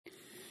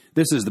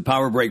This is the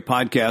Power Break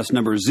Podcast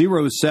number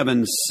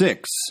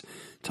 076,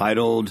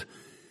 titled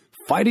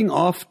Fighting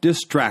Off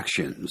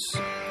Distractions.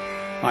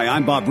 Hi,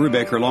 I'm Bob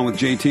Brubaker, along with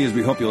JT, as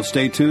we hope you'll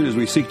stay tuned as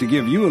we seek to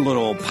give you a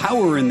little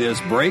power in this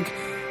break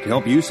to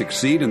help you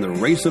succeed in the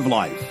race of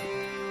life.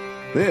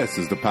 This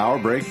is the Power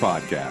Break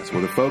Podcast,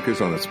 with a focus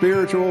on the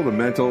spiritual, the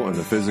mental, and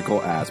the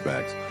physical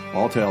aspects,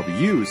 all to help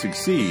you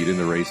succeed in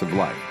the race of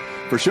life.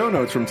 For show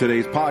notes from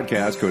today's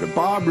podcast, go to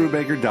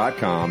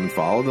bobbrubaker.com and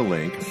follow the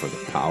link for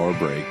the Power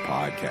Break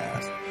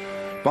Podcast.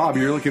 Bob,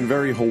 you're looking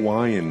very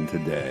Hawaiian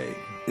today.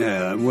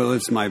 Yeah, well,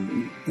 it's my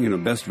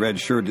best red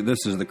shirt.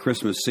 This is the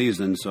Christmas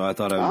season, so I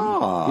thought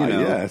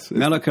yes.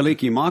 Mele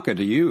Kalikimaka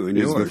to you and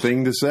yours. It's the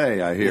thing to say,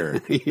 I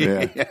hear.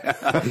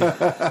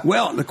 Yeah.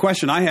 Well, the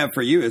question I have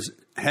for you is,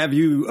 have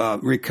you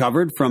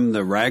recovered from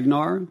the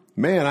Ragnar?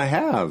 Man, I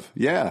have.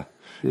 Yeah.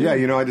 Yeah,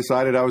 I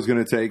decided I was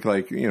going to take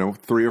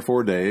 3 or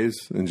 4 days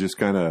and just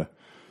kind of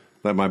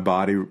let my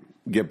body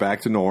get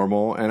back to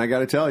normal. And I got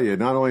to tell you,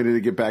 not only did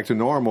it get back to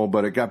normal,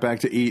 but it got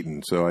back to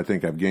eating. So I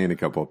think I've gained a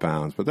couple of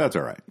pounds, but that's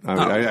all right.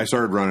 I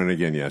started running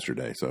again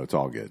yesterday, so it's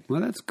all good. Well,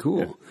 that's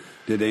cool. Yeah.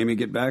 Did Amy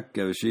get back?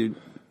 She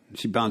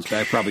bounced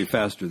back probably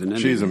faster than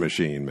anyone. She's a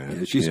machine, man.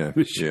 Yeah, she's a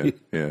machine.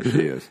 Yeah,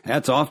 she is.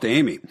 Hats off to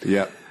Amy.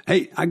 Yeah.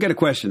 Hey, I got a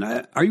question.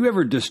 Are you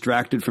ever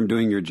distracted from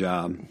doing your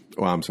job?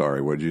 Well, I'm sorry.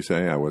 What did you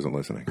say? I wasn't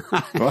listening. See?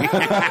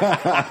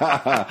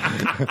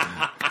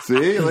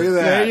 Look at that.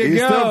 There you He's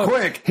go. still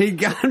quick. He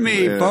got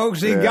me,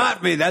 folks. He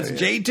got me. That's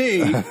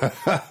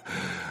JT.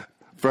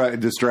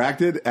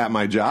 Distracted at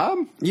my job?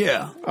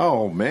 Yeah.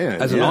 Oh,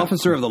 man. As an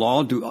officer of the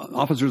law, do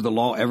officers of the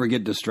law ever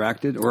get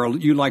distracted? Or are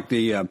you like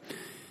the...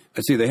 I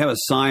see they have a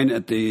sign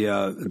at the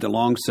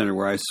Long Center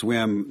where I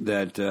swim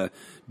that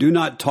do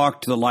not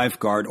talk to the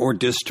lifeguard or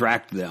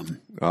distract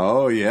them.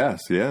 Oh, yes.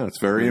 Yeah, it's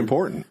very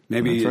important.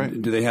 Maybe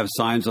do they have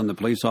signs on the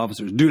police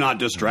officers? Do not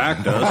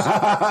distract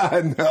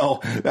us. No,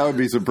 that would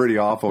be some pretty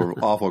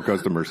awful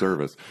customer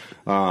service.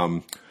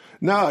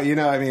 No,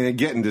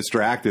 getting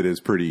distracted is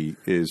pretty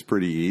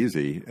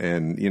easy.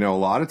 And, a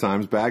lot of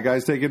times bad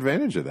guys take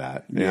advantage of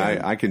that.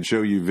 Yeah. I can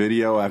show you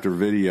video after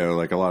video,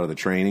 like a lot of the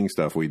training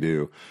stuff we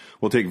do.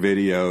 We'll take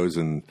videos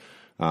and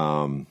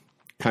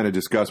kind of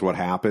discuss what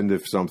happened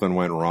if something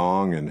went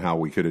wrong and how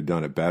we could have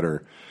done it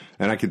better.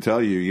 And I can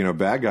tell you,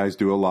 bad guys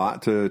do a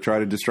lot to try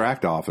to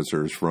distract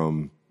officers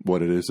from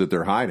what it is that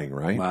they're hiding,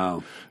 right?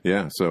 Wow.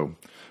 Yeah, so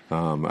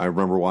I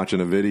remember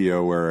watching a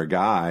video where a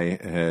guy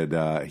had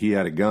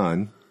a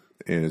gun.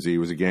 As he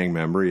was a gang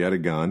member, he had a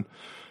gun,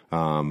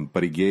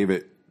 but he gave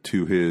it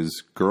to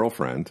his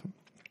girlfriend.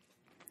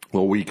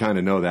 Well, we kind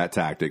of know that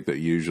tactic, that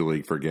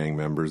usually for gang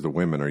members, the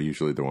women are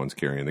usually the ones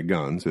carrying the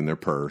guns in their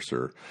purse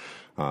or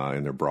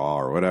in their bra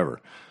or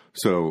whatever.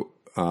 So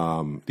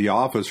the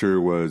officer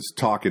was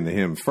talking to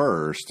him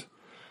first,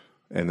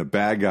 and the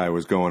bad guy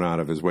was going out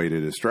of his way to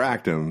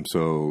distract him.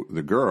 So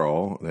the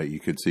girl that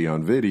you could see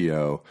on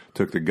video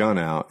took the gun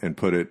out and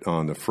put it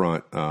on the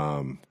front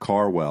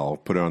car well,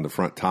 put it on the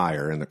front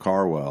tire in the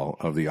car well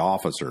of the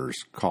officer's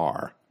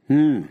car.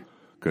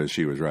 Because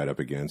she was right up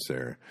against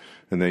there.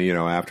 And then,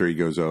 after he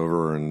goes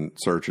over and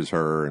searches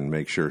her and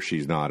makes sure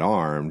she's not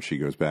armed, she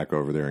goes back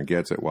over there and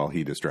gets it while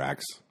he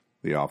distracts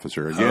the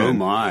officer again. Oh,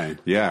 my.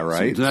 Yeah,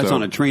 right? So that's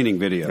on a training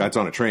video. That's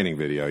on a training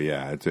video,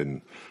 yeah.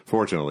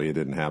 Fortunately, it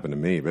didn't happen to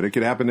me, but it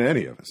could happen to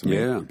any of us.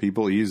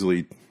 People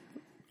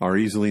are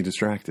easily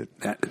distracted.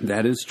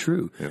 That is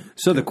true. Yeah.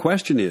 So the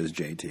question is,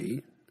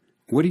 JT,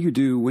 what do you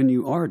do when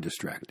you are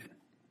distracted?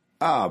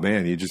 Oh,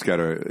 man, you just got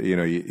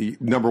to,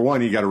 number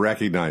one, you got to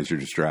recognize you're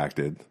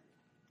distracted,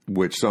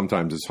 which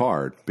sometimes is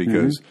hard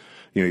because,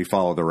 you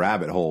follow the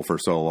rabbit hole for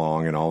so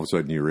long and all of a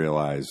sudden you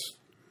realize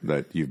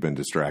that you've been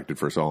distracted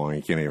for so long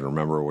you can't even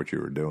remember what you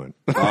were doing.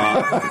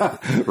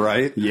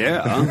 Right?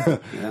 Yeah.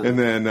 And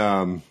then,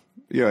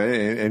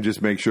 and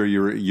just make sure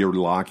you're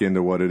lock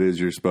into what it is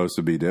you're supposed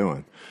to be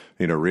doing.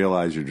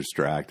 Realize you're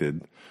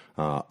distracted,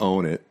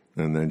 own it,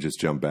 and then just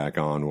jump back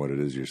on what it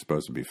is you're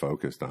supposed to be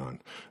focused on.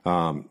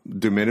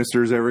 Do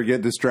ministers ever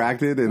get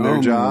distracted in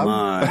their job?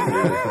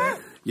 My.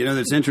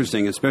 That's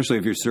interesting, especially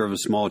if you serve a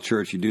small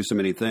church. You do so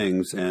many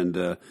things,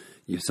 and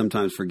you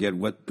sometimes forget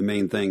what the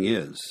main thing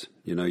is.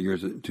 You're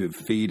to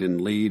feed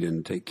and lead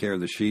and take care of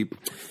the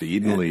sheep.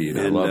 Feed and lead.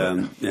 I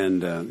love it.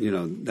 And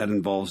that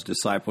involves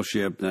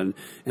discipleship. And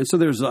so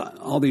there's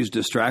all these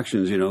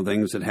distractions,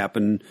 things that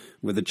happen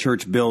with the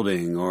church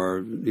building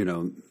or,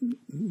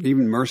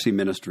 even mercy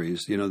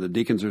ministries. The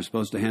deacons are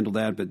supposed to handle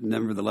that, but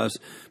nevertheless,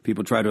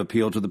 people try to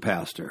appeal to the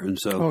pastor. And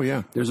so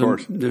there's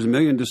a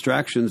million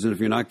distractions. And if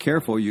you're not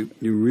careful, you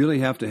really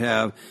have to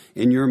have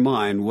in your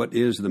mind what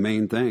is the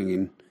main thing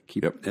and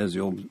keep, as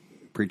the old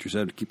preacher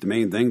said, keep the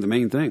main thing the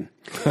main thing.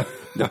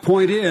 The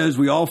point is,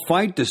 we all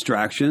fight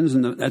distractions,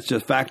 and that's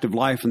just a fact of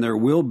life, and there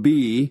will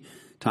be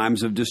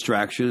times of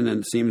distraction, and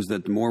it seems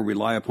that the more we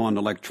rely upon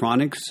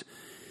electronics,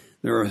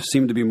 there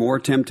seem to be more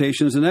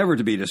temptations than ever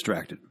to be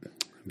distracted.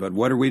 But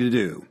what are we to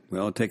do?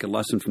 Well, take a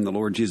lesson from the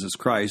Lord Jesus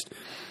Christ.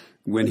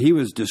 When he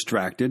was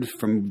distracted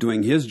from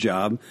doing his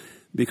job,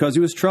 because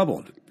he was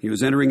troubled. He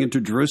was entering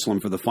into Jerusalem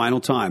for the final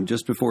time,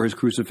 just before his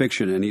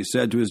crucifixion, and he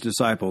said to his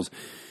disciples,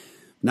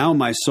 "Now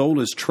my soul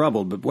is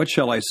troubled, but what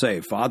shall I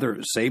say? Father,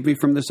 save me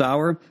from this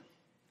hour?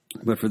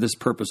 But for this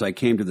purpose I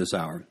came to this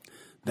hour."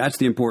 That's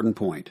the important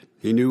point.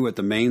 He knew what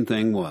the main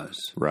thing was.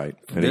 Right.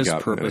 For this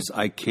purpose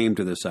I came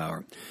to this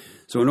hour.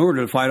 So in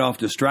order to fight off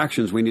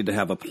distractions, we need to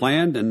have a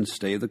plan and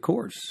stay the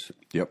course.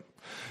 Yep.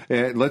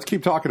 And let's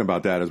keep talking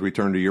about that as we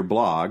turn to your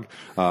blog.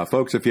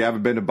 Folks, if you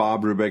haven't been to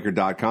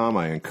BobBrubaker.com,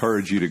 I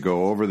encourage you to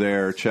go over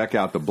there, check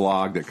out the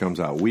blog that comes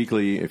out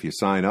weekly. If you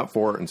sign up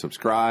for it and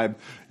subscribe,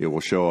 it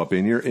will show up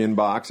in your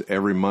inbox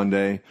every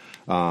Monday.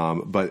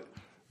 But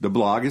the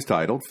blog is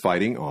titled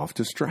Fighting Off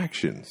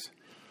Distractions.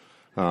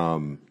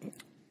 Life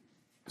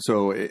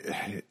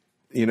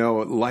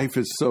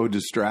is so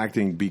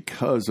distracting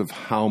because of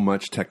how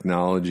much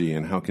technology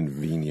and how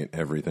convenient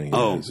everything is.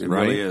 Oh, it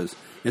right? really is.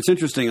 It's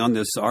interesting on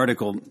this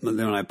article, when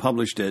I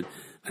published it,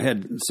 I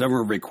had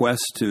several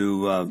requests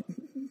to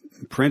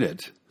print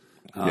it.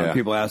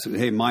 People asked,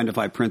 "Hey, mind if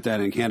I print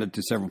that and hand it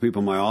to several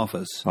people in my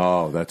office?"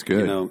 Oh, that's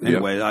good.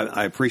 Anyway,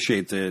 I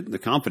appreciate the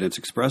confidence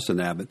expressed in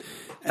that. But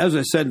as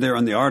I said there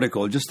in the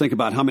article, just think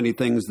about how many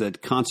things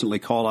that constantly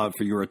call out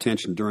for your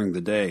attention during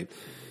the day.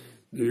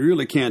 You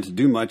really can't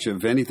do much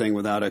of anything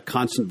without a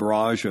constant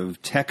barrage of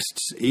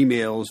texts,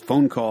 emails,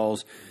 phone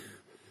calls,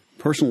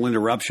 personal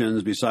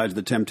interruptions, besides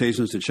the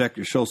temptations to check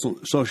your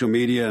social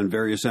media and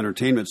various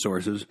entertainment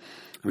sources.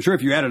 I'm sure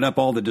if you added up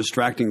all the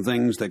distracting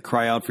things that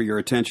cry out for your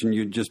attention,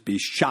 you'd just be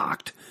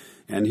shocked.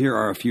 And here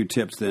are a few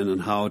tips then on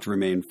how to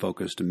remain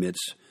focused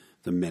amidst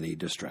the many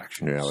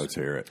distractions. Yeah, let's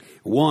hear it.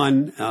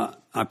 One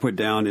I put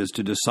down is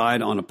to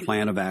decide on a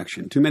plan of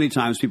action. Too many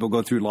times people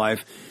go through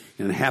life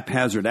in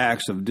haphazard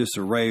acts of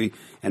disarray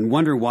and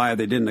wonder why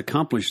they didn't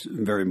accomplish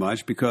very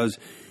much, because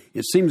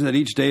it seems that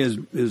each day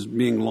is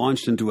being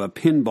launched into a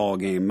pinball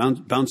game,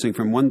 bouncing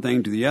from one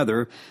thing to the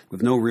other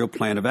with no real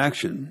plan of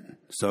action.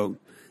 So,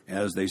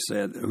 as they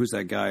said, who's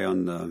that guy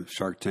on the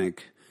Shark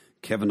Tank?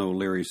 Kevin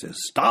O'Leary says,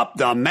 "Stop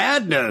the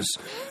madness."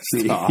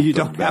 You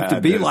don't have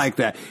to be like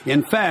that.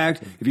 In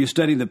fact, if you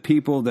study the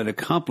people that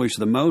accomplish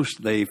the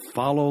most, they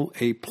follow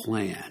a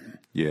plan.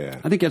 Yeah.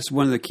 I think that's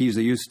one of the keys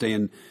that you stay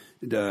in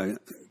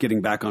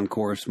getting back on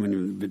course when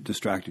you're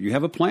distracted. You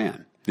have a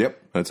plan.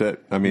 Yep, that's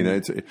it. I mean,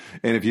 and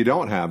if you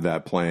don't have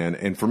that plan,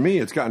 and for me,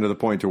 it's gotten to the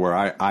point to where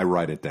I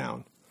write it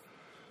down.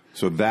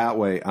 So that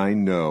way I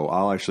know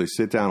I'll actually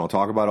sit down, I'll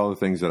talk about all the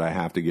things that I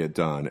have to get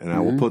done, and I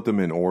will put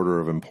them in order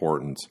of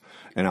importance,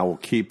 and I will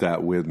keep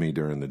that with me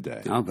during the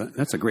day. Oh, but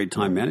that's a great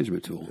time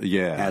management tool.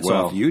 Yeah. Hats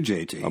off to you,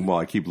 JT. Well,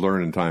 I keep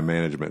learning time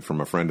management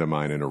from a friend of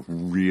mine in a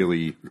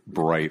really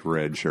bright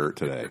red shirt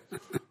today.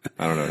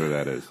 I don't know who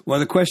that is. Well,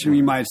 the question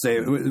you might say,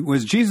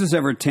 was Jesus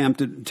ever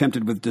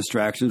tempted with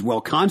distractions? Well,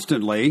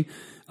 constantly.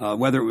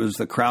 Whether it was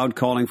the crowd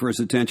calling for his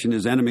attention,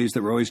 his enemies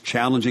that were always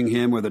challenging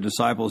him, or the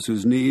disciples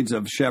whose needs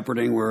of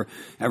shepherding were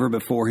ever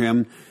before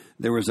him,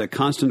 there was a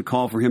constant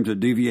call for him to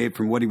deviate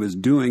from what he was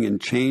doing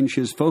and change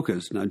his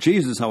focus. Now,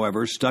 Jesus,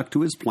 however, stuck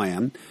to his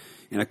plan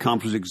and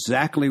accomplished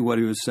exactly what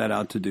he was set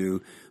out to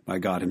do by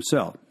God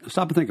himself. Now,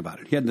 stop and think about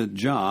it. He had the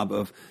job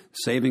of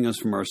saving us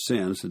from our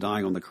sins, to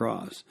dying on the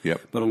cross.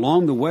 Yep. But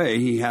along the way,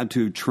 he had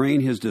to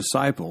train his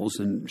disciples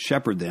and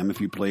shepherd them, if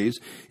you please,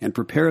 and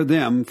prepare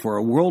them for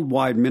a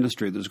worldwide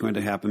ministry that's going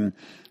to happen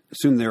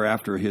soon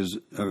thereafter his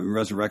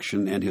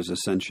resurrection and his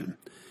ascension.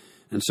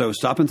 And so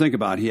stop and think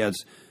about it. He has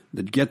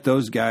to get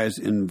those guys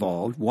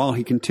involved while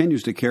he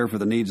continues to care for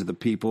the needs of the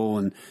people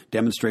and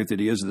demonstrate that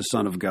he is the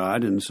Son of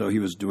God, and so he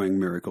was doing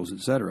miracles,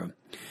 etc.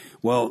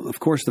 Well, of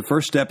course, the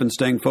first step in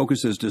staying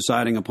focused is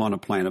deciding upon a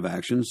plan of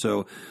action.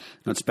 So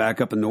let's back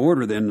up in the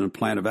order then. In a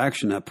plan of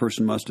action, that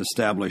person must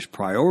establish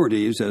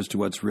priorities as to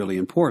what's really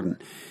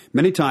important.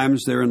 Many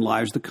times therein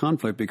lies the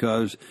conflict,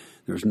 because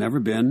there's never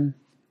been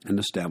an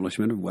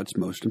establishment of what's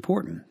most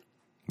important.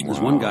 As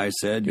one guy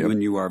said,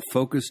 when you are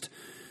focused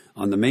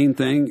on the main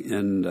thing,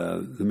 and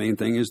the main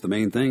thing is the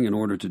main thing, in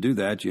order to do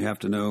that, you have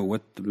to know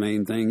what the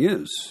main thing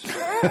is.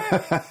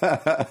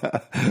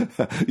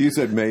 You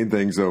said main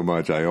thing so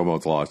much, I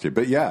almost lost you.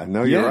 But yeah,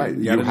 no, you're right.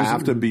 You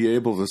have to be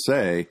able to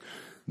say,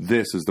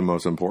 this is the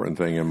most important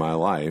thing in my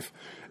life.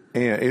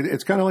 And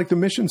it's kind of like the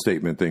mission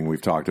statement thing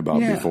we've talked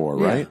about before,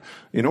 right?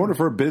 In order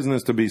for a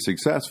business to be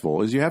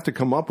successful, is you have to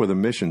come up with a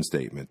mission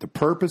statement, the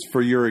purpose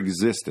for your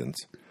existence.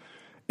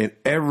 And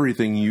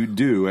everything you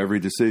do, every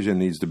decision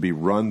needs to be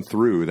run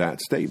through that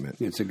statement.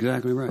 It's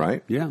exactly right.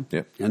 Right? Yeah.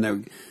 Yep.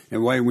 And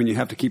why, when you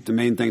have to keep the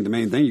main thing,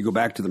 you go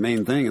back to the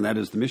main thing, and that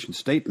is the mission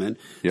statement.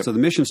 Yep. So the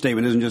mission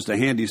statement isn't just a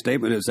handy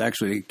statement, it's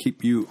actually to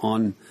keep you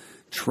on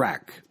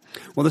track.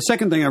 Well, the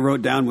second thing I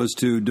wrote down was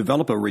to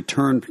develop a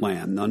return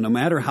plan. Now, no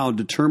matter how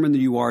determined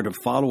you are to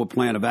follow a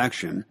plan of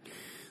action,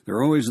 there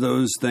are always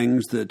those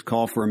things that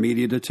call for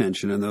immediate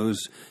attention, and those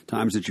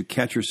times that you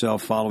catch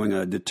yourself following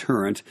a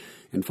deterrent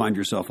and find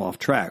yourself off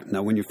track.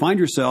 Now, when you find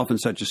yourself in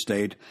such a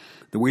state,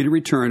 the way to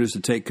return is to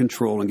take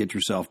control and get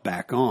yourself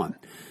back on.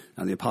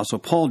 Now, the Apostle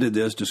Paul did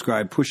this,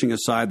 described pushing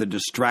aside the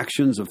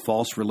distractions of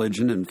false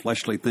religion and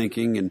fleshly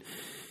thinking, and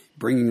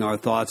bringing our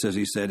thoughts, as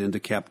he said, into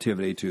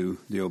captivity to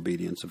the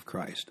obedience of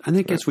Christ. I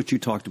think that's what you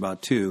talked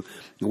about, too.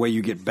 The way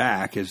you get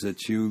back is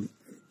that you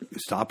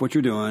stop what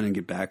you're doing and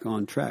get back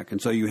on track.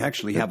 And so you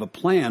actually have a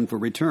plan for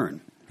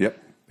return.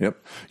 Yep.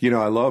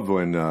 I love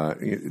when a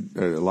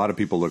lot of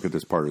people look at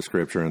this part of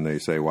Scripture and they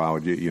say, wow,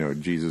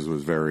 Jesus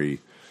was very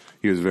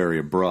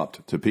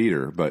abrupt to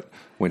Peter. But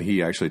when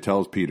he actually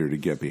tells Peter to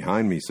get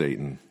behind me,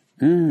 Satan,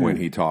 when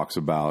he talks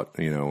about,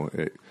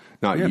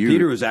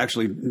 Peter was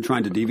actually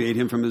trying to deviate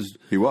him from his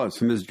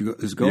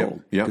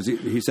goal. Because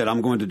he said,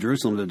 I'm going to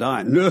Jerusalem to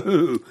die.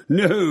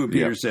 No,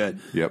 Peter said.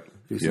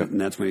 He said,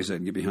 and that's when he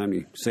said, get behind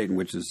me, Satan,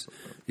 which is,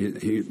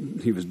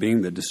 he was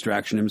being the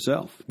distraction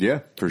himself.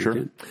 Yeah, for sure.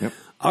 Okay. Yep.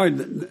 All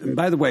right.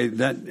 By the way,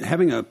 that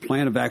having a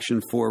plan of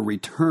action for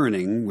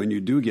returning when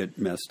you do get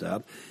messed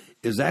up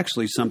is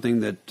actually something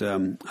that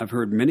I've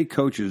heard many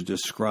coaches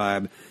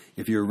describe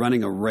if you're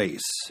running a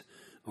race.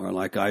 Or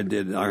like I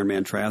did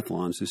Ironman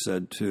triathlons, who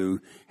said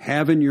to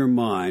have in your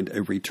mind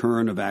a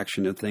return of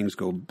action if things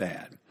go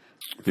bad.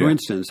 For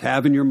instance,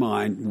 have in your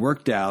mind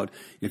worked out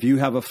if you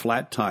have a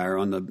flat tire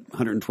on the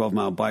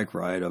 112-mile bike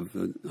ride of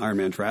the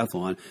Ironman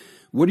triathlon,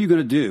 what are you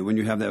going to do when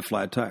you have that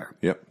flat tire?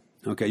 Yep.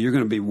 Okay, you're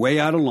going to be way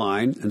out of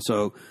line, and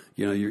so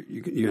you're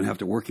going to have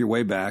to work your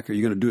way back. Are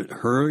you going to do it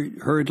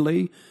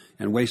hurriedly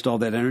and waste all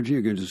that energy?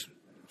 You're going to just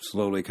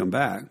slowly come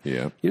back.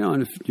 Yeah.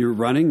 And if you're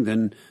running,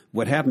 then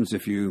what happens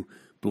if you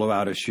blow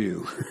out a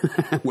shoe?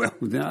 Well,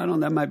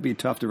 that might be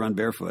tough to run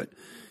barefoot.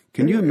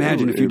 Can you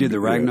imagine if you did the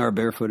Ragnar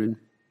barefooted?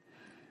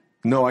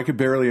 No, I could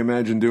barely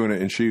imagine doing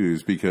it in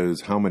shoes because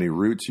how many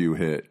roots you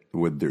hit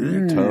with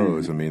your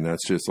toes. I mean,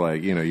 that's just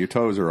like, your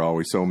toes are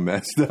always so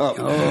messed up.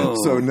 Oh,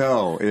 so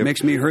no. It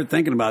makes me hurt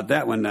thinking about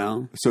that one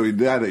now. So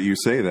that you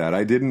say that,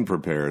 I didn't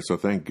prepare. So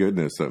thank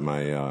goodness that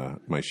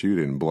my shoe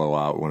didn't blow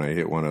out when I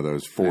hit one of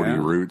those 40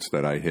 roots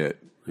that I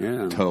hit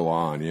toe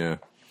on. Yeah.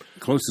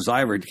 Closest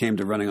I ever came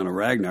to running on a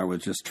Ragnar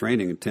was just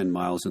training 10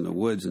 miles in the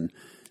woods. And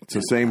it's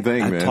the same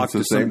thing, man. It's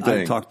the same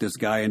thing. I talked this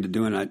guy into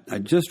doing it. I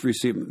just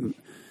received,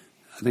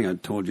 I think I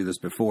told you this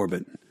before,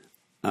 but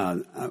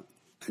my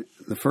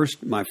first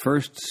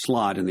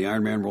slot in the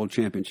Ironman World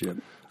Championship.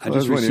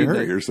 That's when you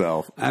hurt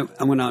yourself.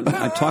 I went out.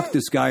 I talked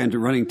this guy into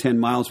running 10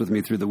 miles with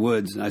me through the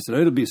woods, and I said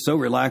it'll be so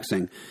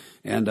relaxing.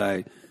 And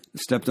I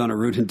stepped on a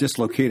root and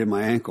dislocated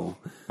my ankle.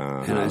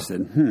 And I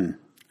said,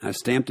 I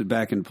stamped it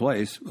back in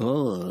place.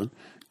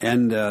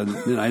 And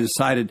then I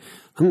decided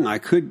I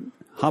could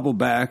hobble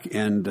back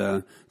and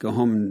go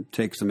home and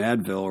take some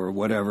Advil or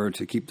whatever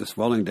to keep the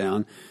swelling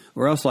down,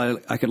 or else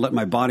I could let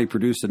my body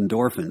produce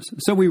endorphins.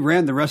 So we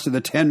ran the rest of the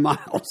 10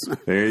 miles.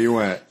 There you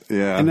went.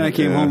 Yeah. And then I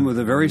came home with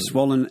a very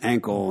swollen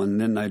ankle, and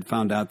then I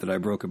found out that I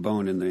broke a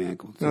bone in the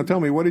ankle. Now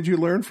tell me, what did you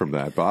learn from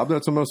that, Bob?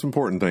 That's the most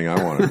important thing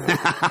I want to know.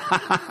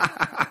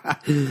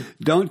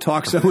 Don't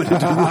talk someone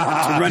into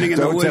running in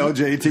the woods. Don't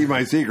tell JT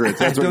my secrets.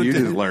 That's what you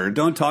just learned.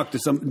 Don't talk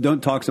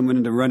someone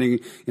into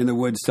running in the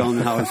woods, telling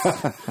them how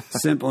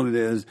simple it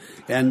is.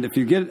 And if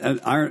you get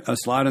a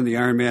slot in the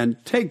Ironman,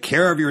 take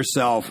care of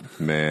yourself.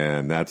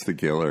 Man, that's the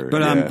killer.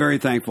 But I'm very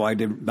thankful I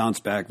did bounce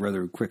back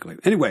rather quickly.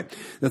 Anyway,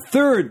 the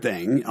third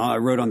thing I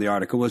wrote on the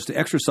article was to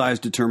exercise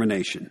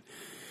determination.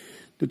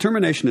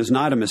 Determination is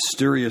not a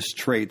mysterious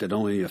trait that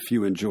only a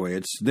few enjoy.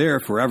 It's there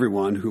for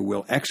everyone who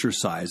will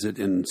exercise it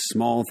in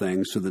small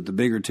things so that the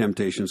bigger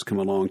temptations come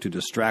along to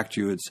distract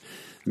you. It's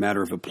a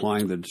matter of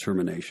applying the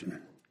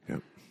determination.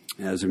 Yep.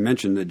 As we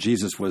mentioned, that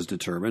Jesus was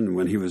determined.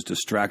 When he was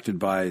distracted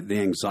by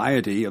the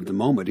anxiety of the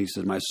moment, he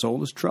said, my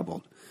soul is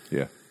troubled.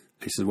 Yeah.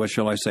 He said, what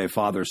shall I say?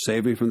 Father,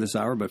 save me from this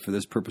hour, but for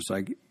this purpose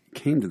I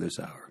came to this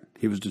hour.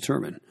 He was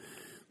determined.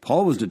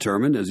 Paul was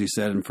determined, as he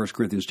said in 1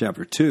 Corinthians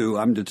chapter 2,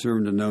 I'm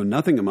determined to know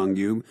nothing among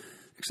you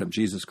except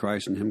Jesus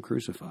Christ and him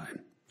crucified.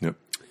 Yep.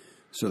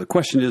 So the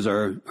question is,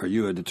 are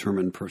you a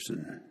determined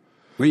person?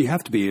 Well, you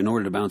have to be in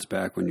order to bounce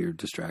back when you're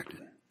distracted.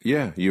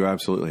 Yeah, you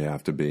absolutely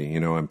have to be.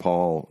 And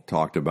Paul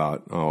talked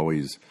about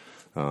always,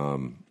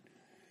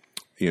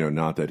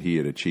 not that he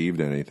had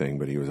achieved anything,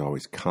 but he was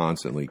always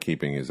constantly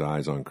keeping his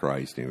eyes on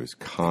Christ. He was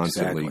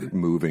constantly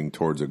moving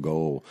towards a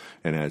goal.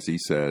 And as he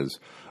says,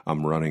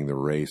 I'm running the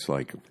race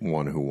like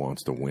one who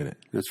wants to win it.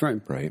 That's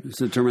right. Right. It's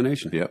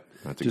determination. Yep.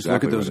 That's Just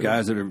exactly look at those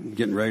guys that are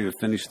getting ready to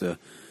finish the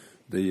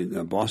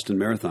Boston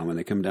Marathon when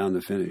they come down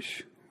to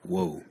finish.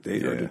 Whoa,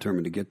 they are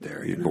determined to get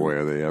there. Boy,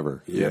 are they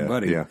ever. Yeah,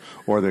 buddy. Yeah.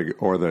 Or the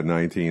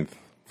 19th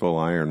full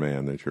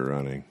Ironman that you're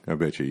running. I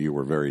bet you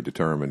were very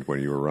determined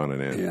when you were running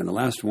it. Yeah, and the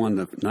last one,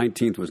 the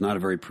 19th, was not a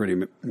very pretty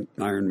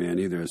Ironman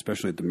either,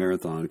 especially at the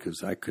marathon,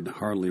 because I could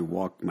hardly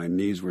walk. My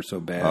knees were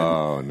so bad.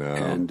 Oh, no.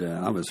 And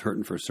I was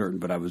hurting for certain,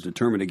 but I was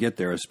determined to get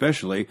there,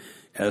 especially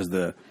as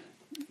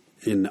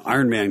in the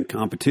Ironman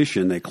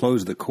competition, they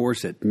closed the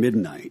course at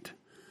midnight,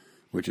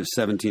 which is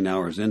 17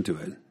 hours into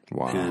it.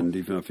 Wow. And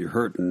even if you're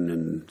hurting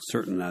and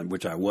certain,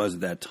 which I was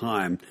at that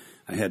time,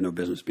 I had no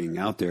business being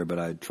out there, but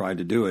I tried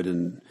to do it,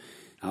 and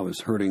I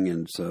was hurting,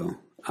 and so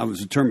I was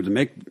determined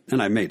to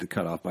and I made the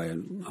cutoff by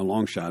a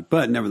long shot.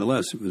 But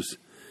nevertheless,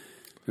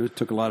 it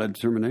took a lot of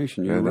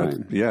determination. You're right.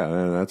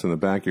 Yeah, that's in the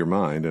back of your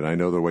mind, and I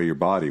know the way your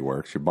body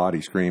works. Your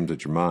body screams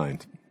at your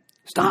mind.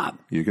 Stop.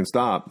 You can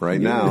stop right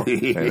now,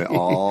 and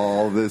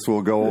all this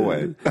will go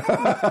away.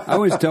 I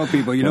always tell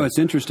people, it's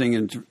interesting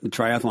in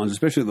triathlons,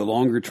 especially the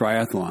longer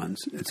triathlons.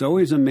 It's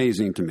always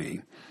amazing to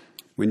me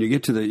when you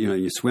get to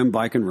you swim,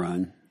 bike, and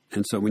run.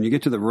 And so when you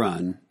get to the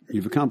run,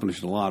 you've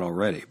accomplished a lot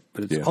already.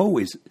 But it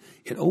always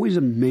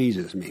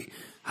amazes me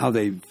how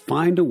they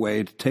find a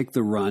way to take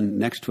the run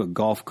next to a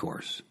golf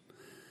course.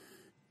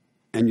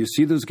 And you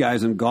see those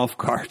guys in golf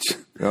carts.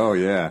 Oh,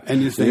 yeah.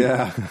 And you think,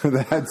 yeah,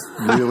 that's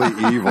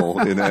really evil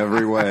in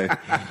every way.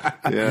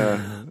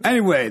 Yeah.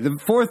 Anyway, the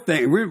fourth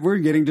thing, we're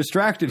getting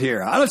distracted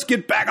here. Let's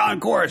get back on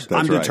course.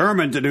 I'm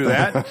determined to do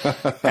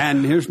that.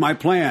 And here's my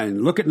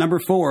plan. Look at number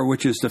 4,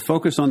 which is to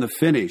focus on the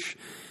finish.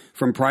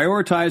 From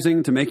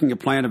prioritizing to making a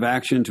plan of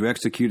action to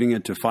executing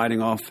it to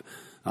fighting off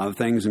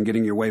things and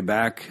getting your way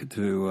back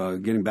to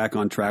getting back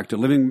on track to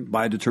living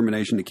by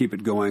determination to keep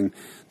it going.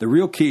 The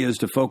real key is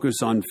to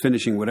focus on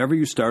finishing whatever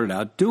you started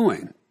out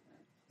doing.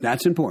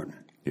 That's important.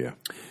 Yeah.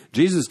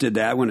 Jesus did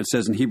that when it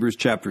says in Hebrews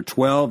chapter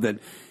 12 that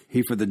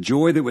he, for the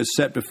joy that was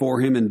set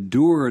before him,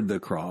 endured the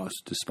cross,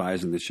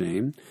 despising the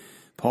shame.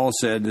 Paul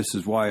said, this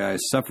is why I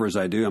suffer as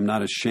I do. I'm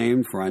not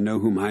ashamed, for I know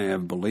whom I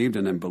have believed,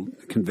 and I'm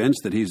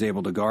convinced that he's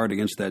able to guard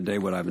against that day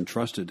what I've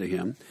entrusted to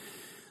him.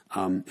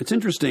 It's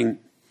interesting.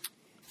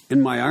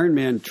 In my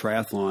Ironman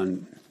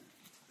triathlon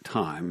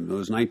time,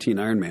 those 19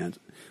 Ironmans,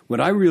 what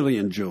I really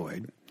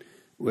enjoyed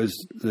was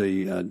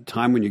the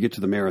time when you get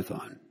to the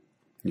marathon.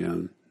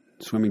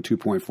 Swimming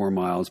 2.4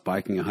 miles,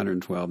 biking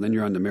 112, then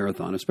you're on the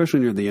marathon,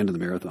 especially near the end of the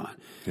marathon.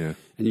 Yeah.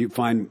 And you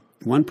find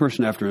one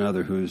person after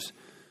another who's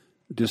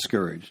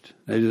discouraged.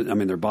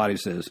 Their body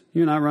says,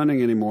 you're not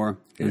running anymore.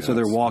 And so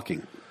they're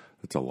walking.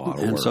 It's a lot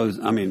of and work. So,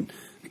 I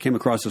came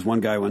across this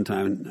one guy one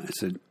time, and I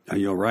said, are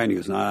you all right? And he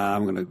goes, I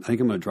think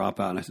I'm going to drop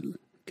out. And I said,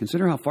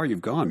 consider how far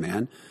you've gone,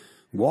 man.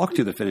 Walk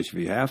to the finish if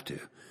you have to.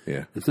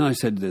 Yeah. And then I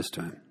said this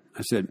to him.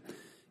 I said,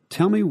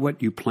 tell me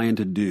what you plan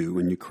to do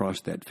when you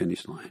cross that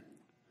finish line.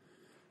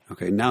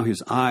 Okay, now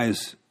his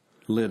eyes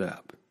lit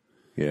up.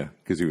 Yeah,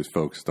 because he was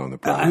focused on the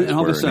prize. And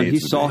all of a sudden, he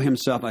saw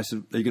himself. I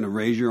said, are you going to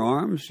raise your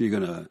arms? Are you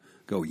going to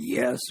go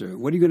yes? Or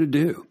what are you going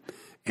to do?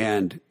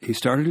 And he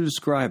started to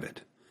describe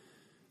it.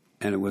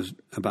 And it was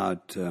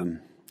about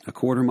a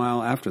quarter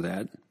mile after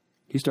that,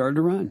 he started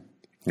to run.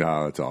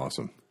 Oh, that's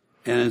awesome.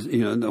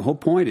 And the whole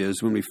point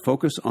is when we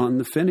focus on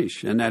the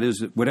finish, and that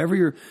is whatever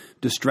you're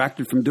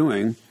distracted from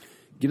doing,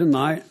 get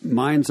a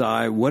mind's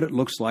eye what it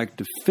looks like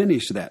to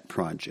finish that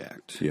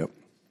project. Yep.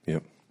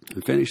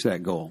 And finish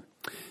that goal.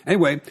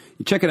 Anyway,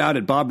 you check it out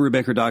at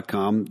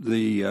BobBrubaker.com.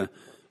 The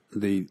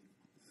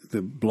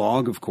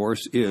blog, of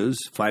course, is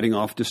Fighting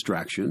Off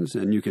Distractions,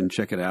 and you can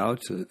check it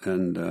out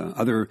and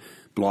other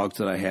blogs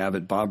that I have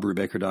at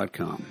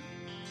BobBrubaker.com.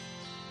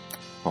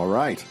 All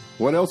right.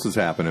 What else is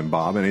happening,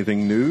 Bob? Any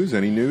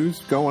news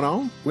going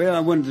on? Well, I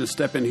wanted to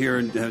step in here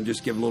and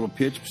just give a little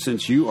pitch.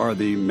 Since you are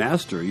the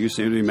master, you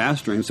seem to be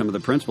mastering some of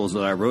the principles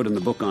that I wrote in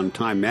the book on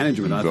time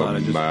management. I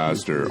thought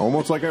master.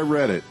 Almost like I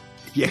read it.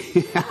 Yeah.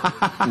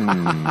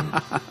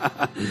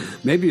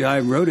 Maybe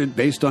I wrote it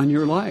based on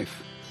your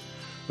life.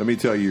 Let me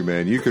tell you,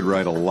 man, you could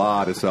write a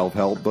lot of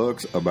self-help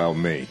books about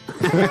me.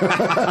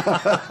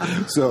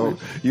 So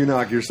you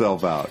knock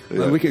yourself out.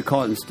 Well, we could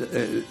call it,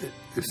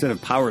 instead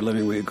of power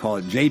living, we could call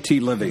it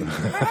JT living.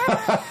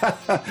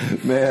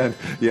 Man,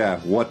 yeah,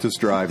 what to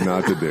strive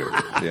not to do.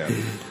 Yeah.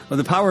 Well,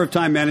 the power of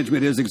time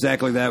management is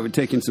exactly that. We're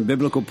taking some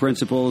biblical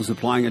principles,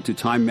 applying it to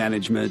time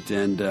management,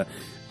 and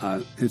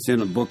it's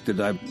in a book that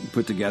I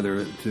put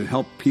together to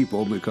help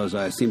people because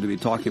I seem to be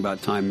talking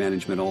about time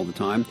management all the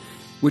time,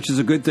 which is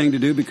a good thing to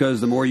do because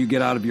the more you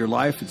get out of your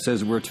life, it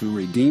says we're to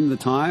redeem the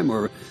time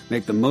or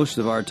make the most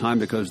of our time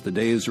because the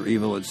days are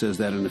evil. It says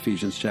that in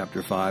Ephesians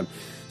chapter 5.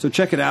 So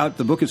check it out.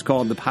 The book is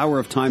called The Power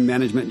of Time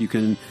Management. You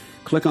can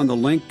click on the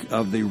link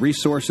of the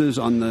resources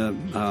on the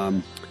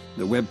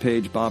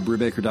webpage,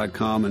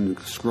 BobBrubaker.com, and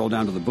scroll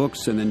down to the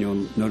books, and then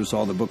you'll notice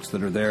all the books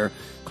that are there.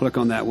 Click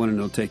on that one, and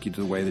it'll take you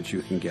to the way that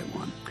you can get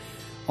one.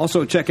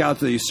 Also, check out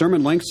the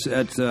sermon links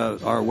at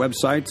our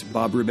website,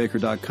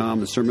 BobBrubaker.com,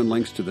 the sermon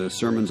links to the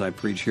sermons I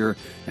preach here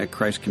at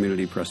Christ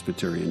Community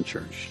Presbyterian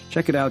Church.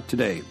 Check it out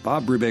today,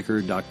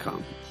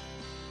 BobBrubaker.com.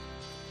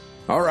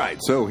 All right,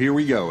 so here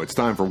we go. It's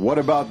time for What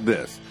About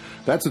This?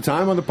 That's the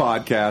time on the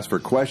podcast for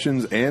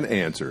questions and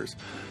answers.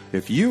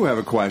 If you have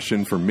a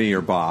question for me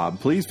or Bob,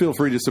 please feel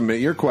free to submit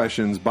your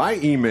questions by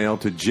email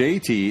to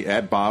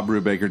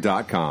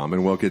jt@bobbrubaker.com,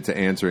 and we'll get to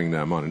answering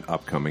them on an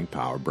upcoming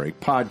Power Break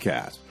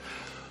podcast.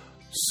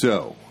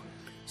 So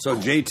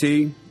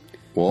JT,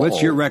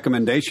 what's your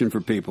recommendation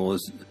for people?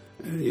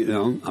 Do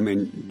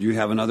you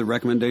have another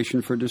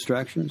recommendation for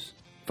distractions?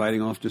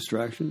 Fighting off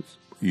distractions?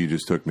 You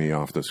just took me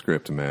off the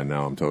script, man.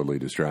 Now I'm totally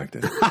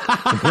distracted.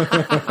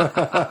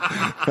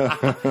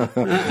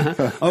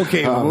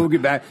 Okay, we'll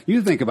get back.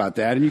 You think about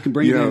that, and you can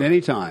bring it in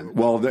anytime.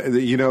 Well,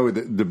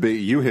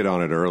 you hit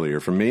on it earlier.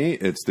 For me,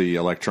 it's the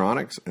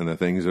electronics and the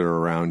things that are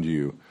around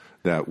you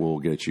that will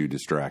get you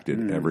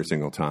distracted every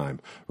single time,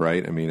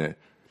 right? I mean,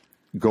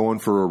 going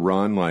for a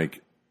run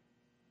like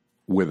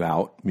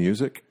without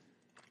music,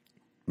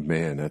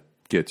 man, that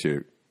gets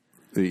you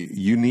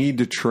you need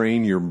to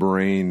train your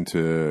brain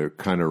to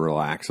kind of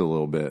relax a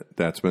little bit.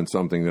 That's been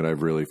something that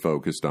I've really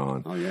focused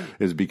on. Oh, yeah.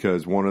 Is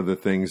because one of the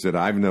things that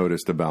I've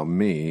noticed about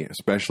me,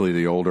 especially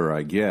the older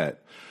I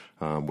get,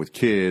 with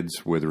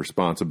kids, with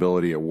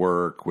responsibility at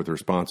work, with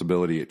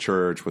responsibility at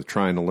church, with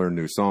trying to learn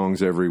new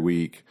songs every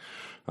week,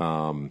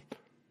 I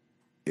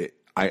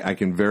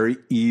can very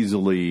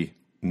easily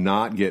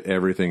not get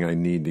everything I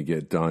need to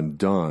get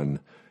done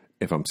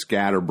if I'm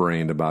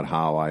scatterbrained about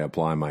how I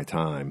apply my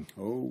time.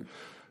 Oh.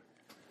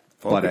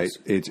 But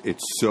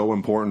it's so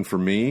important for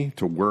me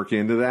to work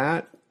into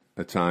that,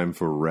 a time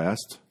for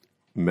rest,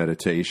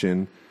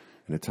 meditation,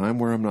 and a time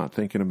where I'm not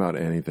thinking about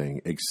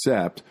anything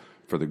except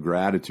for the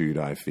gratitude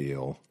I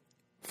feel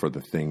for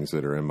the things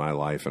that are in my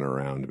life and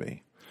around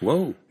me.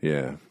 Whoa.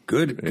 Yeah.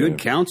 Good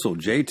counsel,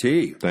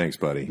 JT. Thanks,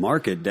 buddy.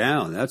 Mark it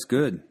down. That's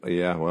good.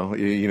 Yeah, well,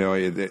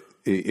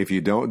 if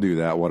you don't do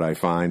that, what I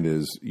find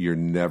is you're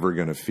never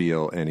going to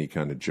feel any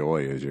kind of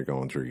joy as you're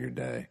going through your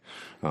day.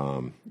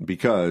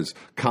 Because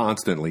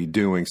constantly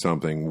doing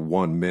something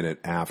 1 minute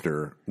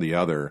after the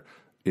other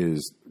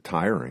is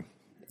tiring.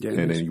 Yeah,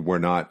 and we're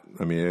not,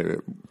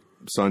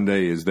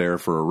 Sunday is there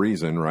for a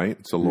reason, right?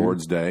 It's the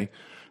Lord's Day.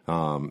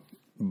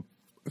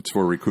 It's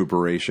for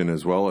recuperation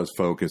as well as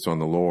focus on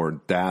the Lord.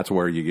 That's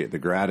where you get the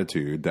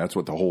gratitude. That's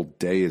what the whole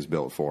day is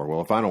built for.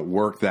 Well, if I don't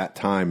work that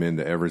time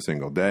into every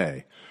single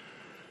day,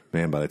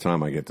 man, by the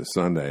time I get to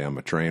Sunday, I'm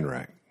a train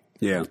wreck.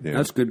 Yeah.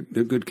 That's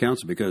good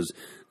counsel, because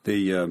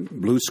the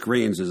blue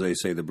screens, as they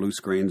say, the blue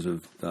screens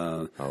of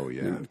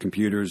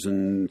computers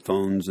and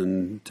phones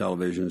and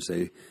televisions,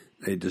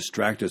 they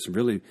distract us.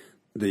 Really,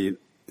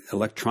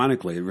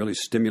 electronically, it really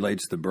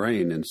stimulates the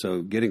brain, and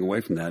so getting away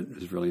from that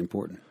is really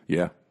important.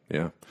 Yeah.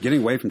 Yeah.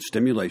 Getting away from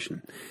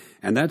stimulation.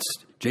 And that's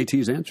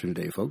JT's answer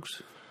today,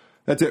 folks.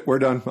 That's it. We're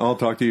done. I'll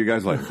talk to you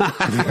guys later.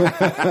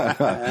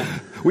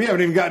 We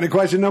haven't even gotten to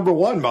question number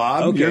 1,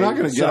 Bob. Okay. You're not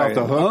going to get off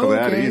the hook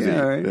that easy.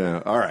 All right.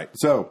 Yeah. All right.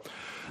 So,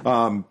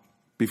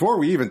 before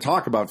we even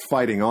talk about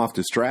fighting off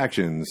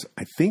distractions,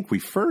 I think we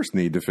first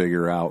need to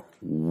figure out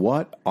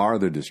what are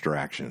the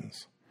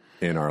distractions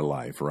in our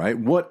life, right?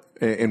 What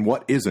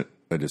isn't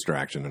a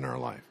distraction in our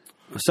life?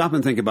 Stop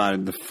and think about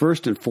it. The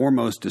first and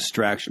foremost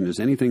distraction is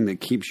anything that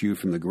keeps you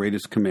from the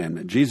greatest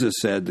commandment. Jesus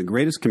said the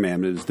greatest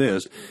commandment is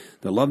this: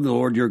 to love the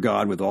Lord your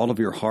God with all of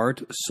your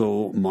heart,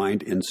 soul,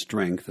 mind, and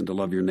strength, and to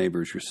love your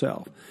neighbors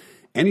yourself.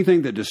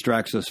 Anything that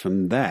distracts us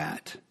from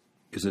that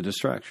is a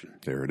distraction.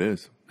 There it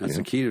is. That's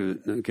the key to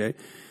it. Okay.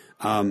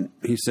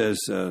 He says,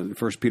 1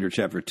 Peter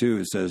chapter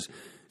 2, it says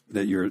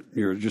that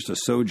you're just a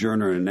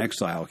sojourner and an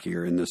exile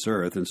here in this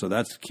earth. And so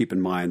that's, keep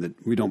in mind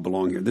that we don't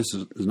belong here. This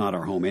is not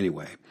our home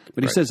anyway.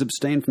 But he says,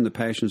 abstain from the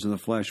passions of the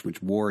flesh,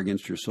 which war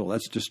against your soul.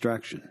 That's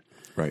distraction.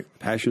 Right.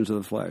 Passions of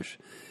the flesh.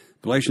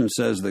 Galatians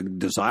says the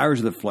desires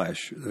of the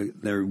flesh,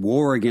 they're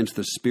war against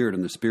the spirit,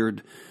 and the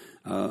spirit,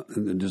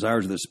 and the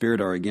desires of the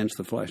spirit are against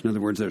the flesh. In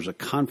other words, there's a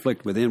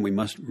conflict within. We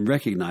must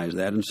recognize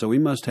that. And so we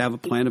must have a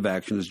plan of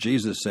action. As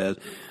Jesus says,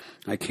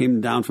 I came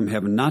down from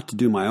heaven not to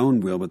do my own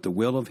will, but the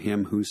will of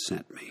him who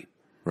sent me.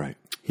 Right.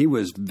 He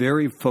was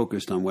very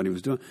focused on what he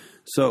was doing.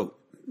 So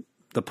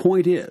the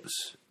point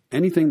is,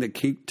 anything that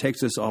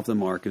takes us off the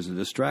mark is a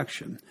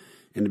distraction.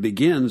 And it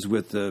begins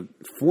with the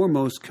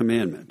foremost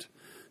commandment,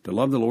 to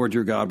love the Lord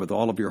your God with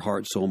all of your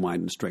heart, soul,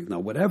 mind, and strength. Now,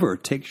 whatever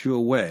takes you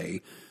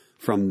away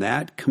from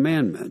that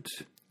commandment,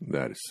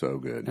 that is so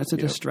good. That's a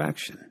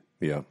distraction.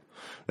 Yeah,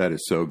 that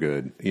is so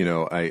good.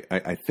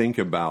 I think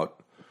about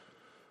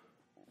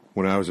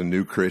when I was a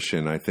new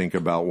Christian, I think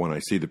about when I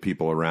see the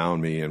people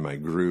around me in my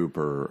group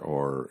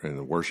or in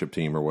the worship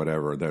team or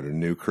whatever that are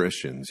new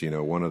Christians.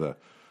 One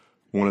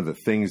of the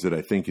things that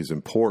I think is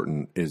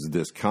important is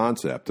this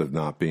concept of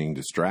not being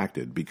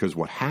distracted, because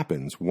what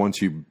happens once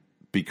you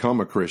become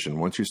a Christian,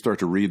 once you start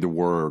to read the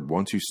Word,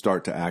 once you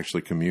start to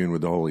actually commune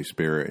with the Holy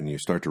Spirit, and you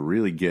start to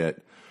really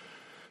get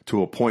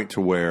to a point to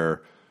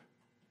where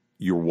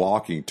you're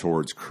walking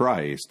towards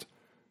Christ,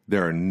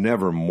 there are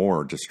never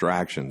more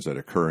distractions that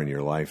occur in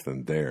your life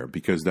than there,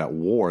 because that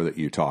war that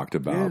you talked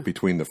about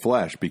between the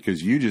flesh,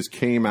 because you just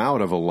came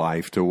out of a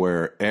life to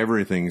where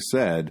everything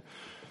said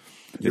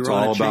it's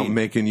all about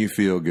making you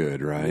feel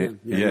good, right?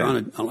 Yeah. You're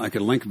on like a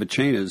link of a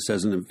chain, as it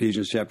says in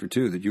Ephesians chapter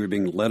 2, that you were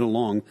being led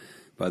along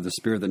by the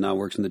spirit that now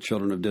works in the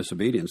children of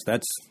disobedience.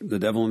 That's the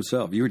devil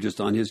himself. You were just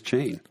on his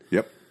chain.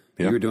 Yep.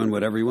 You were doing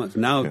whatever he wants.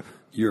 Now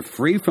you're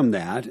free from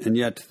that, and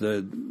yet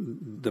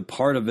the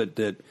part of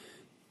it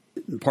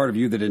part of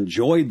you that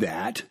enjoyed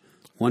that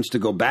wants to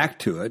go back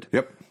to it.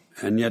 Yep.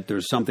 And yet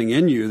there's something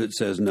in you that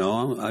says,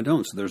 no, I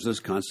don't. So there's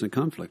this constant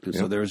conflict. And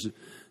so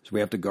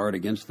we have to guard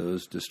against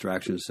those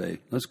distractions, say,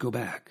 let's go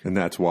back. And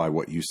that's why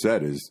what you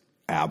said is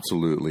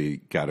absolutely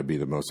got to be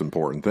the most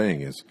important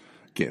thing, is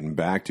getting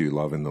back to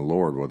loving the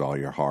Lord with all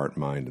your heart,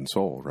 mind, and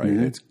soul, right?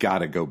 Mm-hmm. It's got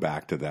to go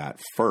back to that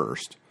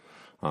first,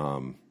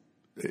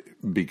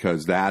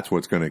 because that's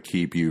what's going to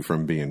keep you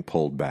from being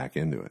pulled back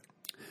into it.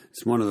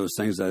 It's one of those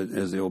things that,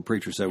 as the old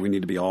preacher said, we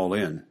need to be all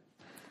in.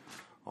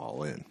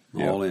 All in.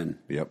 All in.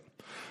 Yep.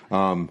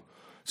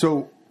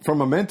 So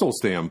from a mental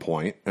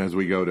standpoint, as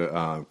we go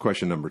to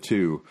question number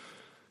 2,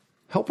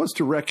 Help us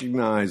to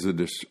recognize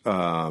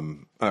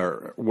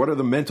or what are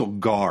the mental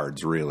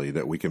guards, really,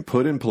 that we can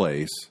put in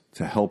place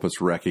to help us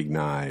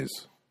recognize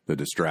the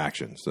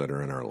distractions that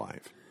are in our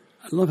life.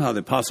 I love how the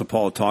Apostle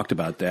Paul talked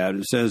about that.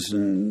 It says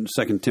in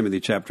 2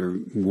 Timothy chapter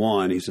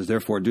 1, he says,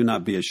 "Therefore do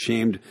not be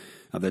ashamed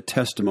of the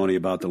testimony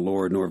about the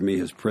Lord, nor of me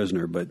his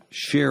prisoner, but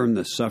share in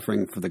the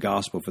suffering for the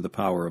gospel, for the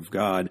power of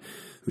God,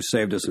 who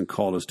saved us and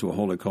called us to a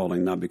holy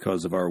calling, not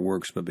because of our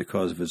works, but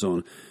because of his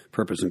own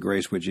purpose and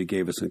grace, which he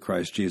gave us in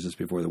Christ Jesus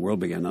before the world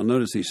began." Now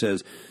notice he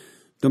says,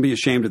 don't be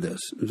ashamed of this.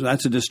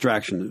 That's a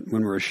distraction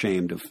when we're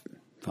ashamed of.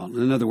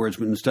 In other words,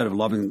 instead of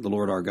loving the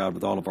Lord our God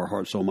with all of our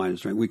heart, soul, mind, and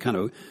strength, we kind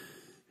of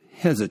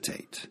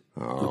hesitate.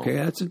 Oh. Okay,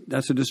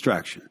 that's a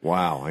distraction.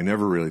 Wow, I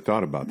never really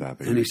thought about that.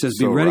 And he says,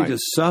 be ready to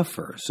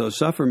suffer. So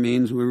suffer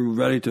means we're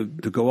ready to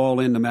go all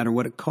in no matter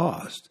what it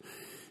costs.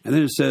 And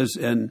then it says,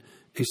 and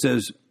he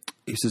says,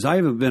 I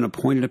have been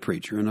appointed a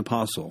preacher, an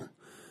apostle.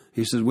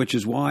 He says, which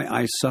is why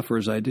I suffer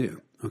as I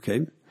do.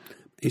 Okay?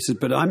 He says,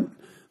 but I'm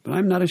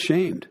not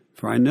ashamed,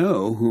 for I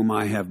know whom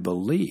I have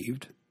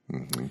believed,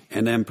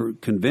 and am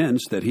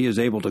convinced that he is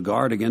able to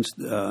guard against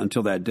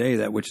until that day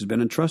that which has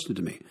been entrusted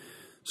to me.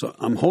 So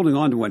I'm holding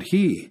on to what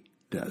he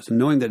does, and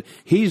knowing that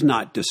he's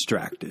not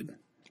distracted.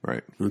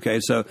 Right. Okay,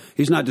 so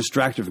he's not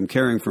distracted from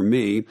caring for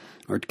me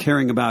or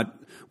caring about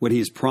what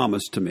he's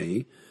promised to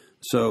me.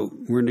 So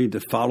we need to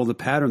follow the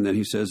pattern that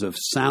he says of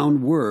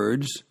sound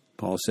words,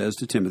 Paul says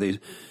to Timothy,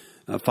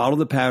 follow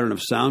the pattern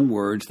of sound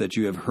words that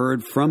you have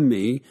heard from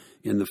me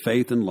in the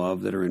faith and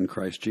love that are in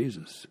Christ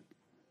Jesus.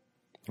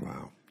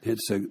 Wow.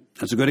 That's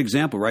a good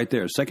example right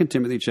there. 2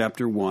 Timothy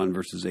chapter 1,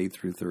 verses 8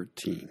 through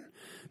 13.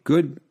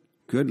 Good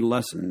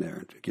lesson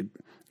there to get,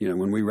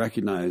 when we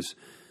recognize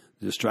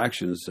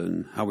distractions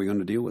and how we're going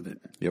to deal with it.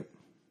 Yep.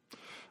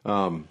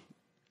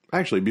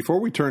 Actually, before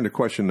we turn to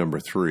question number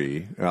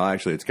 3,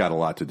 it's got a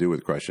lot to do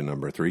with question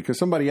number 3, because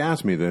somebody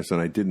asked me this and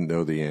I didn't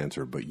know the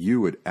answer, but you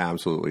would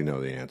absolutely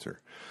know the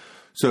answer.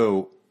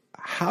 So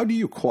how do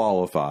you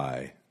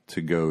qualify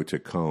to go to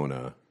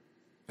Kona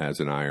as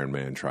an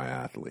Ironman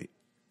triathlete?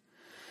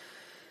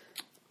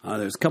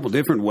 There's a couple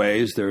different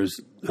ways. There's,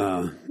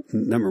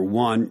 number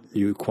one,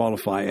 you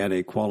qualify at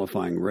a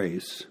qualifying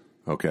race.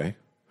 Okay.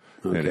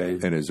 Okay.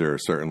 And is there a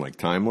certain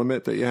time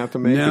limit that you have to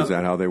make? No, is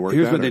that how they work?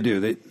 Here's what they do.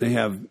 They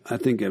have, I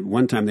think at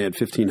one time they had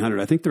 1,500.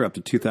 I think they're up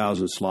to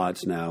 2,000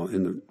 slots now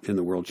in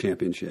the World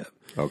Championship.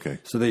 Okay.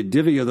 So they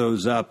divvy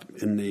those up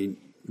in the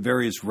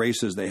various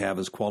races they have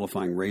as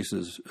qualifying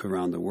races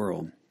around the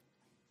world.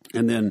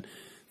 And then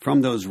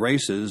from those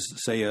races,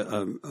 say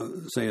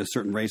a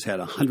certain race had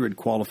 100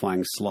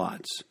 qualifying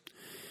slots,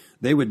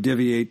 they would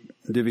divvy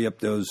up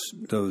those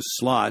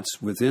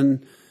slots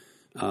within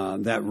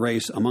that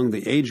race among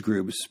the age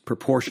groups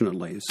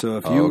proportionately. So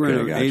if you were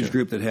in an age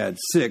group that had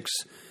 6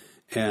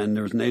 and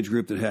there was an age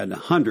group that had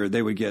 100,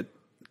 they would get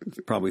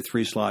probably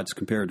 3 slots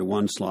compared to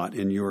 1 slot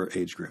in your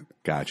age group.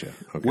 Gotcha.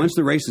 Okay. Once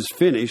the race is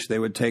finished, they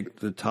would take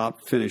the top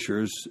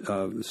finishers.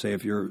 Say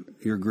if your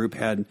group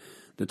had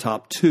the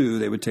top 2,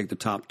 they would take the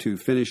top 2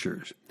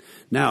 finishers.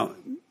 Now,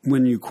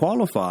 when you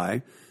qualify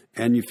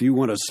and if you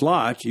want a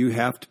slot, you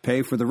have to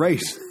pay for the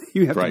race.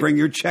 You have to bring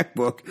your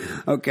checkbook,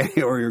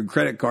 okay, or your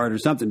credit card or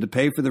something to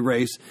pay for the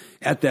race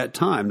at that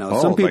time. Now,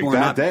 some people are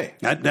not day.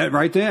 That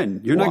right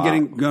then. You're not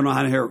going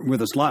on here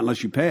with a slot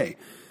unless you pay.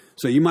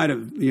 So you might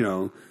have,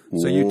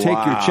 so you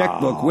take your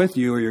checkbook with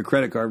you or your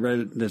credit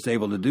card that's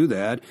able to do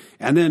that,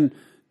 and then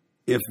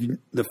if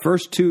the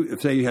first 2,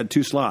 if say you had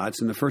 2 slots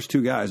and the first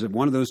 2 guys, if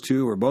one of those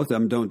 2 or both of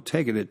them don't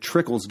take it, it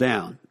trickles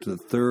down to the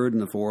 3rd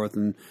and the 4th,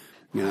 and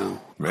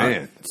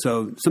man.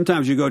 So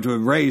sometimes you go to a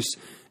race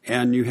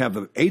and you have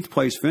an 8th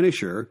place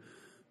finisher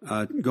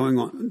going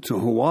on to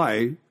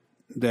Hawaii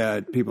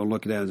that people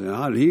look at and say,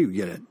 how did he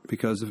get it?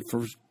 Because the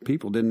first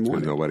people didn't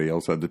want it. Nobody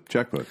else had the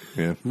checkbook.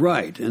 Yeah.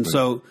 Right. And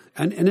so,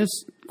 and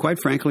it's quite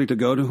frankly, to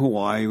go to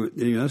Hawaii,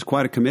 it's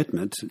quite a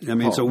commitment. I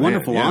mean, it's a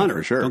wonderful honor.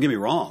 For sure. Don't get me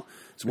wrong.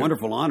 It's a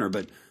wonderful honor.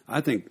 But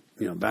I think,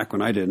 back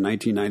when I did in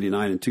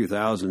 1999 and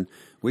 2000,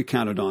 we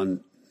counted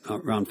on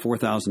around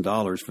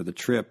 $4,000 for the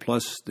trip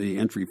plus the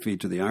entry fee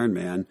to the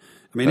Ironman.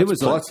 I mean, That's it was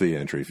plus the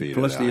entry fee.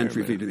 Plus the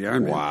entry fee to the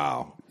Ironman.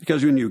 Wow!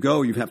 Because when you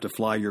go, you have to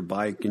fly your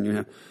bike, and you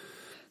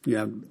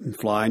have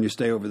fly, and you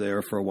stay over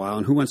there for a while.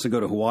 And who wants to go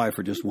to Hawaii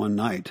for just one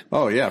night?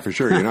 Oh yeah, for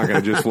sure. You're not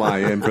going to just fly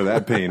in for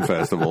that pain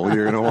festival.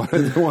 You're going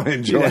to want to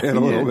enjoy it a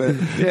little bit.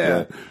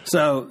 Yeah.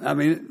 So I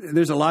mean,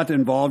 there's a lot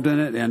involved in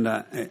it, and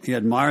you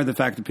admire the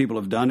fact that people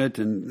have done it,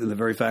 and the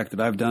very fact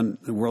that I've done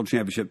the World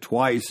Championship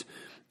twice.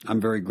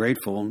 I'm very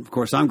grateful. Of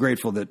course, I'm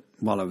grateful that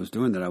while I was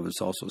doing that, I was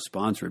also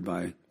sponsored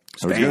by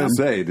Spam. I was going to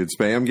say, did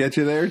Spam get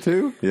you there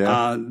too?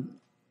 Yeah.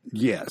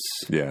 Yes.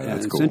 Yeah,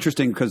 that's it's cool.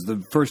 interesting because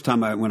the first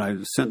time when I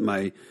sent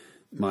my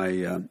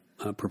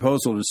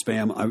proposal to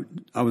Spam,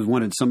 I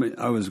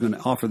was going to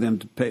offer them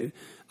to pay.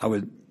 I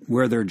would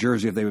wear their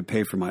jersey if they would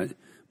pay for my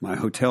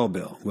hotel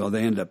bill. Well,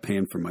 they ended up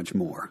paying for much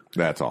more.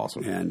 That's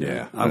awesome. And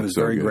I was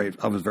very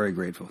grateful. I was very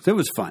grateful. So it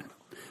was fun.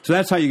 So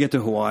that's how you get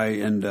to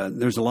Hawaii, and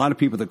there's a lot of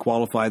people that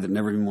qualify that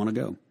never even want to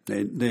go.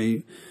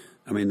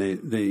 I mean,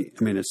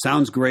 it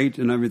sounds great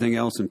and everything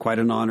else, and quite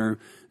an honor.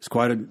 It's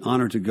quite an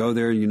honor to go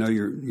there. You know,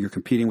 you're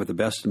competing with the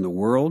best in the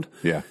world.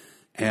 Yeah.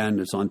 And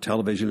it's on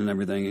television and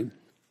everything.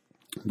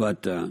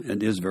 But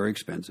it is very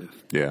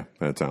expensive. Yeah,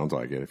 that sounds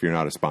like it. If you're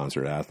not a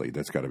sponsored athlete,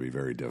 that's got to be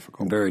very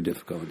difficult. Very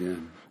difficult, yeah.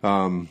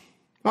 All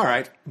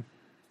right.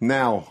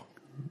 Now,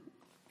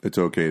 it's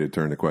okay to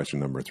turn to question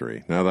number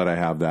 3. Now that I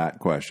have that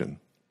question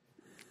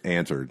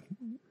answered,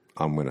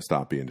 I'm going to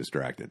stop being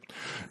distracted.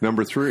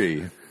 Number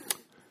 3,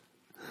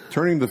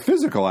 turning to the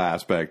physical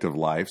aspect of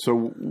life.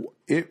 So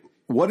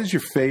what is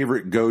your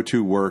favorite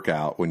go-to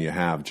workout when you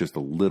have just a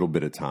little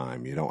bit of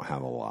time? You don't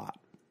have a lot.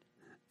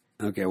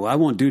 Okay, well, I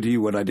won't do to you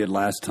what I did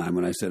last time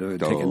when I said I would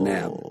take a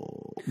nap.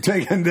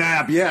 Take a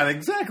nap, yeah,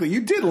 exactly.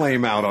 You did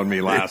lame out on me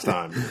last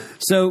time.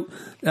 So,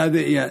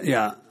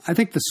 yeah, I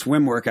think the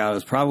swim workout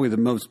is probably the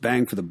most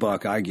bang for the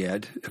buck I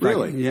get.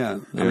 Really? Yeah.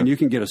 I mean, you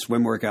can get a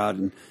swim workout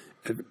and,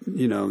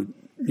 you know,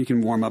 you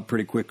can warm up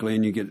pretty quickly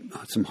and you get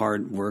some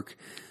hard work.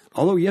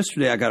 Although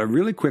yesterday I got a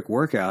really quick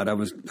workout. I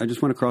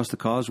just went across the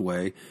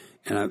causeway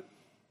and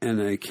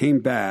I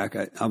came back.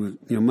 I was,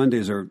 you know,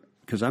 Mondays are,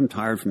 because I'm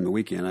tired from the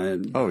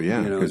weekend.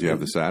 Because you have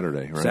the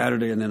Saturday, right?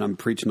 Saturday, and then I'm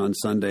preaching on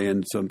Sunday,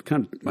 and so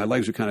my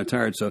legs are kind of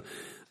tired. So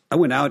I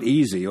went out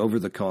easy over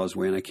the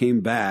causeway, and I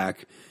came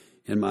back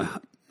in my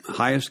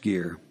highest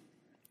gear.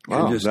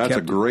 Wow, that's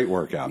a great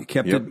workout.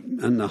 Kept it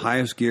in the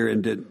highest gear,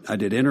 and I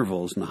did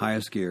intervals in the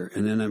highest gear.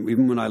 And then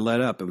even when I let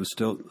up, I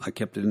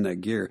kept it in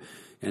that gear.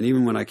 And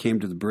even when I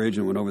came to the bridge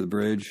and went over the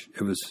bridge,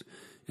 it was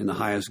in the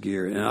highest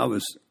gear.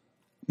 And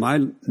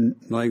my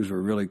legs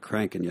were really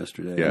cranking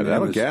yesterday. Yeah,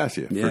 that'll gas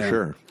you, for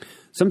sure.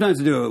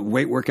 Sometimes I do a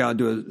weight workout,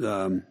 do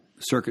a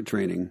circuit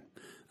training.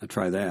 I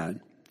try that.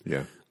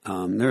 Yeah.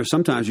 There are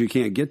sometimes you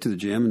can't get to the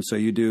gym, and so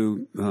you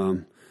do,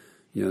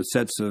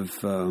 sets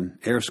of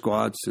air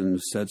squats and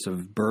sets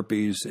of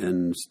burpees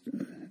and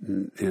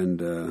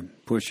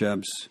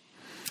push-ups.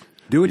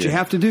 Do what you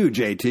have to do,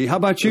 JT. How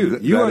about you?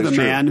 You are the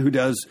man who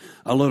does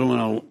a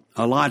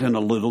lot in a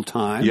little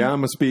time. Yeah,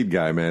 I'm a speed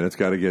guy, man. It's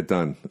got to get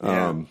done.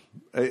 Yeah.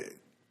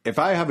 If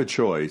I have a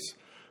choice,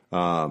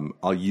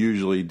 I'll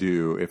usually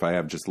do, if I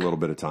have just a little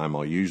bit of time,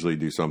 I'll usually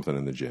do something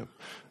in the gym.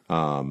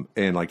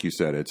 And like you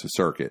said, it's a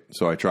circuit.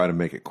 So I try to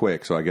make it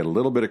quick. So I get a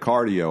little bit of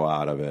cardio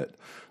out of it.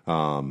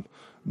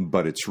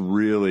 But it's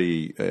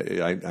really,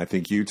 I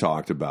think you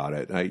talked about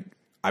it.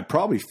 I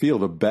probably feel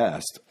the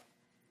best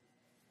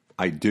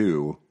I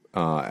do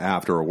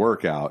after a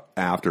workout,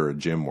 after a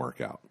gym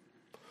workout.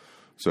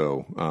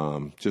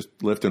 So just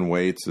lifting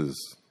weights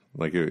is,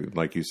 like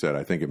you said,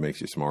 I think it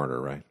makes you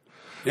smarter, right?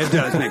 It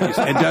does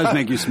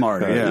make you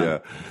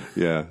smarter.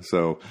 Yeah.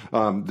 So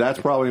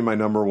that's probably my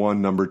number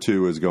 1. Number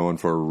 2 is going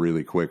for a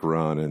really quick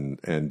run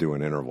and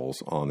doing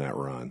intervals on that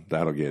run.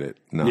 That'll get it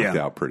knocked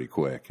out pretty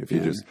quick. If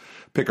you just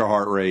pick a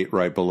heart rate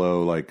right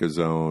below like a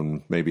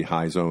zone, maybe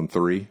high zone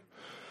 3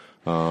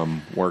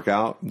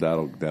 workout,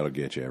 that'll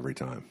get you every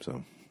time.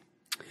 So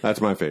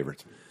that's my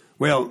favorite.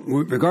 Well,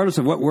 regardless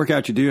of what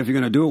workout you do, if you're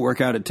going to do a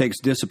workout, it takes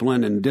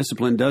discipline, and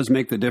discipline does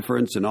make the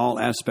difference in all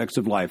aspects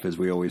of life, as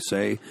we always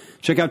say.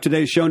 Check out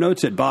today's show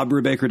notes at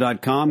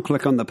BobBrubaker.com.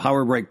 Click on the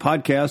Power Break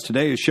podcast.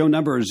 Today is show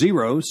number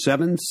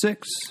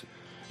 076.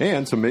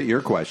 And submit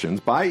your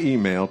questions by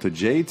email to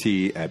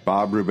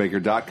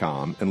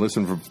jt@bobbrubaker.com and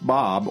listen for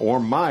Bob or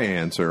my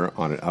answer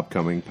on an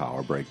upcoming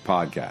Power Break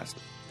podcast.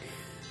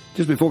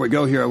 Just before we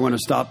go here, I want to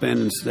stop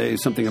in and say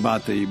something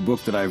about the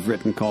book that I've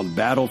written called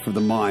Battle for the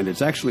Mind.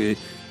 It's actually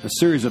a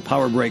series of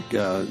Power Break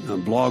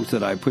blogs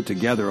that I put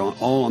together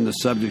all on the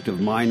subject of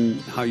mind,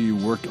 how you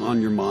work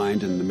on your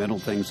mind and the mental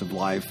things of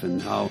life,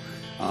 and how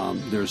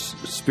there's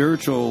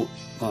spiritual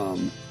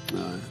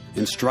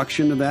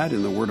instruction of that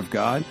in the Word of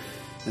God.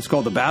 It's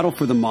called The Battle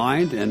for the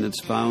Mind, and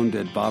it's found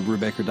at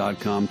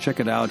BobBrubaker.com. Check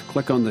it out.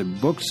 Click on the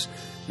books.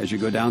 As you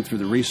go down through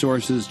the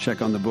resources, check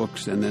on the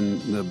books, and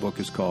then the book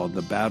is called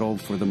The Battle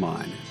for the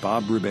Mind,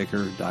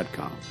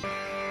 BobBrubaker.com.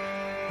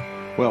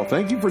 Well,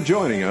 thank you for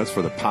joining us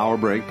for the Power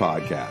Break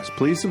podcast.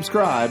 Please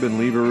subscribe and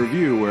leave a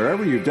review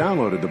wherever you've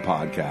downloaded the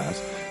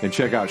podcast, and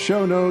check out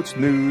show notes,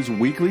 news,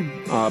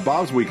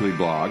 Bob's weekly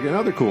blog, and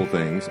other cool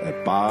things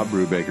at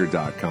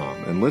BobBrubaker.com.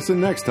 And listen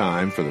next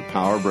time for the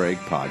Power Break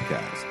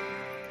podcast.